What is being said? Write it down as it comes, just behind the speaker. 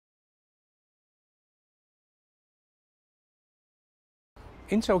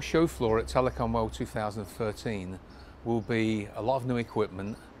Intel show floor at Telecom World 2013 will be a lot of new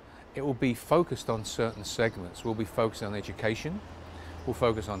equipment. It will be focused on certain segments. We'll be focused on education, we'll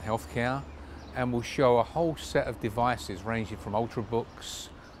focus on healthcare, and we'll show a whole set of devices ranging from ultrabooks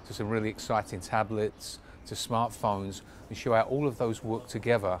to some really exciting tablets to smartphones, and show how all of those work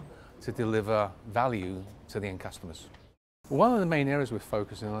together to deliver value to the end customers. One of the main areas we're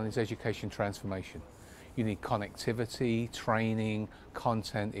focusing on is education transformation. You need connectivity, training,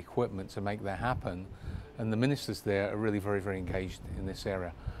 content, equipment to make that happen. And the ministers there are really very engaged in this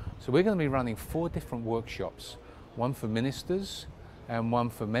area. So we're going to be running 4 different workshops, one for ministers and one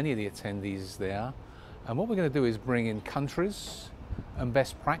for many of the attendees there. And what we're going to do is bring in countries and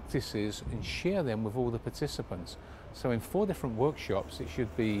best practices and share them with all the participants. So in 4 different workshops, it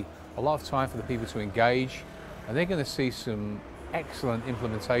should be a lot of time for the people to engage, and they're going to see some excellent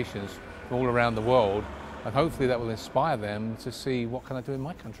implementations from all around the world. And hopefully that will inspire them to see what can I do in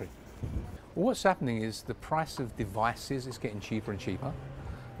my country. Well, what's happening is the price of devices is getting cheaper and cheaper.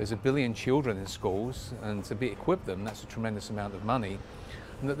 There's 1 billion children in schools, and to equip them, that's a tremendous amount of money.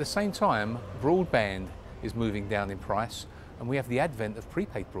 And at the same time, broadband is moving down in price, and we have the advent of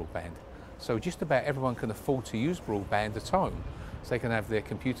prepaid broadband. So just about everyone can afford to use broadband at home. So they can have their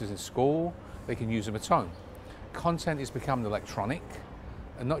computers in school, they can use them at home. Content is becoming electronic.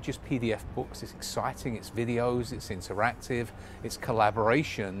 And not just PDF books, it's exciting, it's videos, it's interactive, it's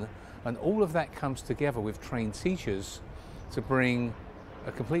collaboration, and all of that comes together with trained teachers to bring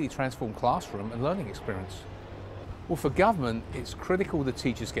a completely transformed classroom and learning experience. Well, for government, it's critical that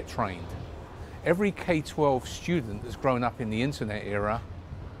teachers get trained. Every K-12 student has grown up in the internet era,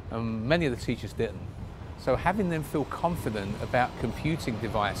 and many of the teachers didn't. So having them feel confident about computing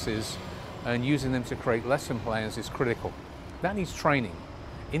devices and using them to create lesson plans is critical. That needs training.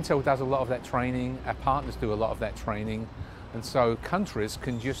 Intel does a lot of that training, our partners do a lot of that training, and so countries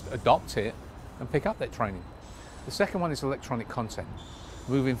can just adopt it and pick up that training. The second one is electronic content,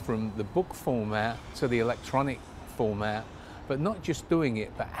 moving from the book format to the electronic format, but not just doing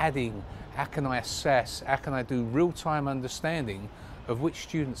it, but adding, how can I assess, how can I do real-time understanding of which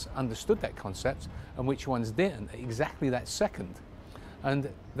students understood that concept and which ones didn't at exactly that second. And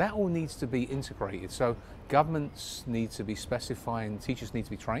that all needs to be integrated. So governments need to be specifying, teachers need to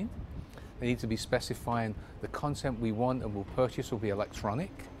be trained. They need to be specifying the content we want and will purchase will be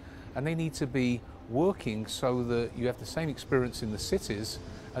electronic. And they need to be working so that you have the same experience in the cities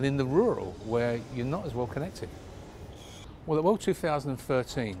and in the rural where you're not as well connected. Well, at World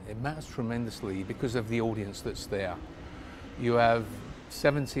 2013, it matters tremendously because of the audience that's there. You have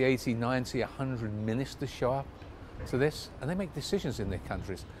 70, 80, 90, 100 ministers show up to this, and they make decisions in their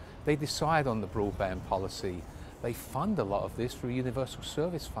countries. They decide on the broadband policy. They fund a lot of this through Universal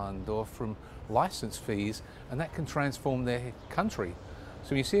Service Fund or from license fees, and that can transform their country. So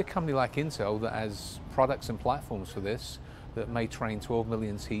when you see a company like Intel that has products and platforms for this, that may train 12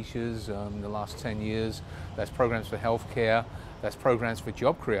 million teachers in the last 10 years, that's programs for healthcare, that's programs for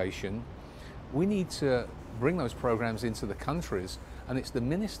job creation, we need to bring those programs into the countries, and it's the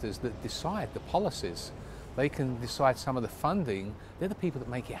ministers that decide the policies. They can decide some of the funding. They're the people that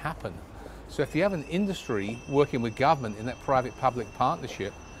make it happen. So if you have an industry working with government in that private-public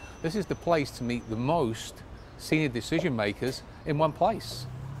partnership, this is the place to meet the most senior decision makers in one place.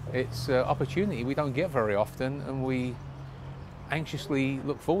 It's an opportunity we don't get very often, and we anxiously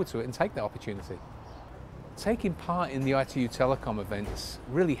look forward to it and take that opportunity. Taking part in the ITU Telecom events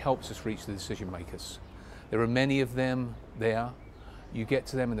really helps us reach the decision makers. There are many of them there. You get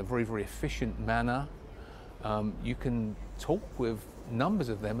to them in a very efficient manner. You can talk with numbers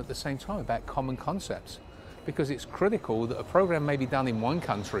of them at the same time about common concepts, because it's critical that a program may be done in one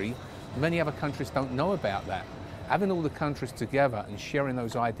country, many other countries don't know about that. Having all the countries together and sharing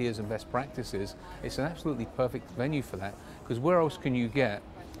those ideas and best practices, it's an absolutely perfect venue for that, because where else can you get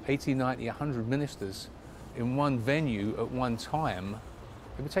 80, 90, 100 ministers in one venue at one time?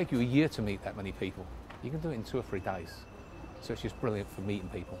 It would take you a year to meet that many people. You can do it in 2 or 3 days. So it's just brilliant for meeting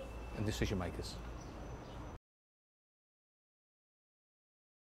people and decision makers.